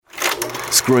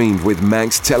Screened with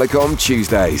Manx Telecom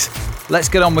Tuesdays. Let's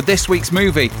get on with this week's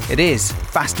movie. It is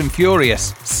Fast and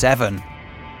Furious 7.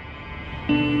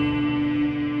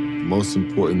 The most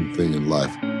important thing in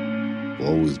life will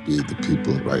always be the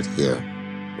people right here,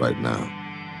 right now.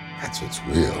 That's what's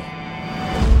real.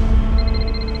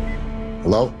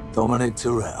 Hello? Dominic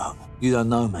Toretto. You don't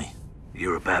know me.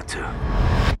 You're about to.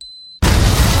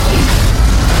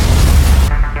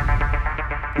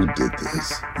 Who did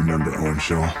this? Remember Owen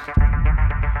Shaw?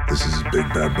 This is his big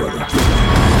bad brother.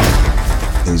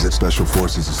 He's a special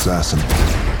forces assassin.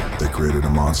 They created a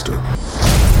monster.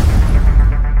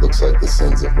 Looks like the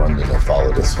sins of London have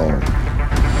followed us home.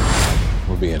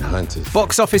 We're being hunted.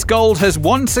 Box office gold has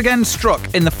once again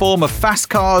struck in the form of fast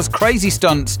cars, crazy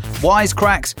stunts,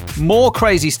 wisecracks, more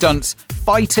crazy stunts,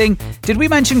 fighting. Did we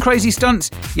mention crazy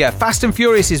stunts? Yeah, Fast and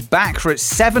Furious is back for its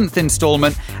 7th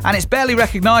instalment, and it's barely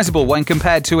recognisable when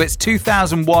compared to its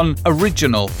 2001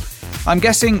 original. I'm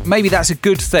guessing maybe that's a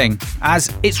good thing,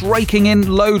 as it's raking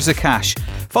in loads of cash.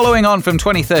 Following on from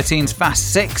 2013's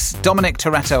Fast 6, Dominic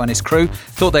Toretto and his crew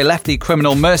thought they left the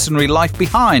criminal mercenary life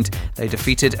behind. They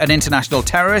defeated an international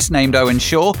terrorist named Owen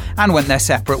Shaw and went their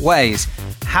separate ways.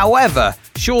 However,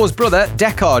 Shaw's brother,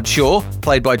 Deckard Shaw,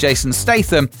 played by Jason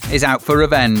Statham, is out for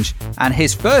revenge. And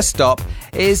his first stop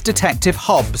is Detective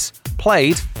Hobbs,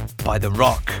 played by The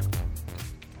Rock.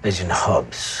 Agent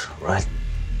Hobbs, right?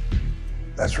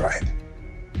 That's right.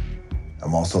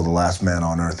 I'm also the last man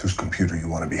on Earth whose computer you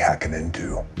want to be hacking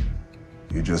into.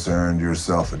 You just earned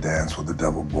yourself a dance with the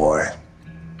devil boy.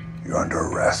 You're under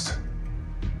arrest.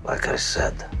 Like I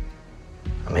said,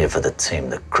 I'm here for the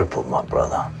team that crippled my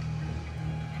brother.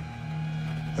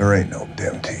 There ain't no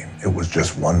damn team. It was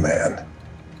just one man,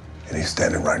 and he's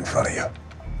standing right in front of you.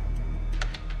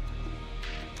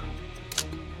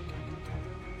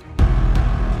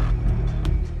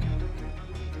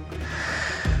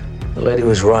 The lady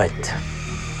was right.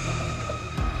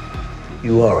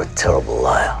 You are a terrible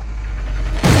liar.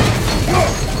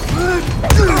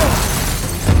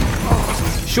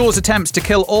 Shaw's attempts to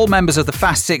kill all members of the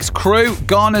Fast 6 crew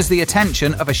garners the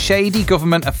attention of a shady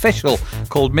government official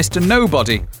called Mr.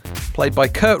 Nobody, played by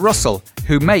Kurt Russell,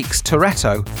 who makes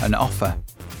Toretto an offer.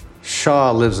 Shaw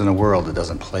lives in a world that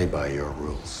doesn't play by your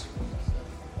rules.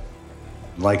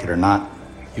 Like it or not,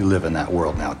 you live in that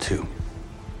world now too.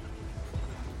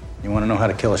 You want to know how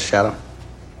to kill a shadow?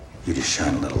 You just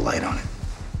shine a little light on it.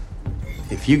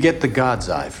 If you get the God's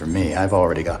Eye for me, I've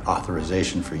already got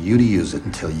authorization for you to use it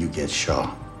until you get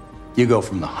Shaw. You go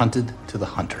from the hunted to the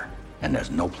hunter, and there's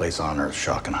no place on earth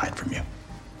Shaw can hide from you.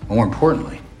 More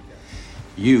importantly,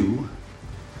 you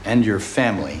and your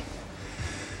family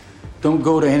don't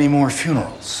go to any more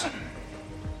funerals.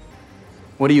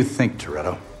 What do you think,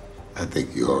 Toretto? I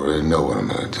think you already know what I'm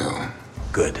gonna do.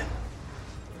 Good.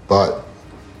 But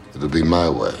it'll be my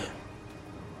way.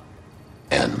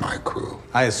 And my crew.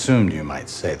 I assumed you might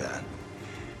say that,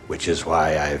 which is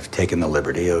why I've taken the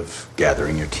liberty of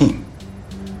gathering your team.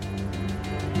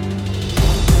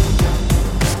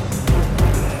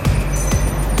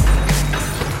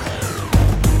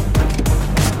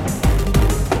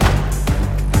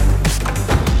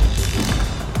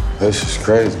 This is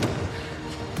crazy.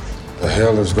 The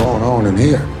hell is going on in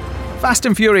here? Fast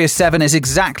and Furious 7 is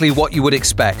exactly what you would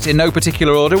expect. In no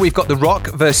particular order, we've got The Rock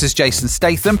versus Jason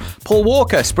Statham, Paul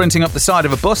Walker sprinting up the side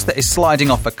of a bus that is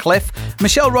sliding off a cliff,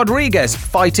 Michelle Rodriguez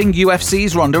fighting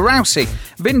UFC's Ronda Rousey,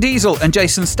 Vin Diesel and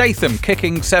Jason Statham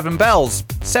kicking 7 bells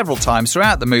several times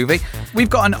throughout the movie. We've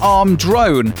got an armed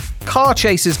drone, car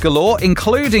chases galore,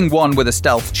 including one with a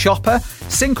stealth chopper,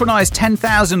 synchronised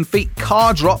 10,000 feet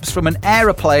car drops from an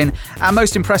aeroplane, and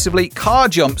most impressively, car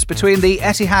jumps between the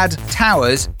Etihad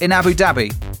Towers in Abu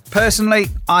Dhabi. Personally,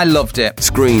 I loved it.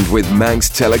 Screened with Manx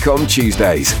Telecom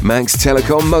Tuesdays. Manx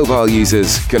Telecom mobile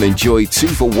users can enjoy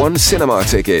 2-for-1 cinema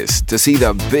tickets to see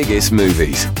the biggest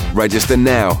movies. Register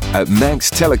now at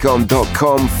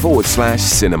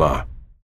manxtelecom.com/cinema.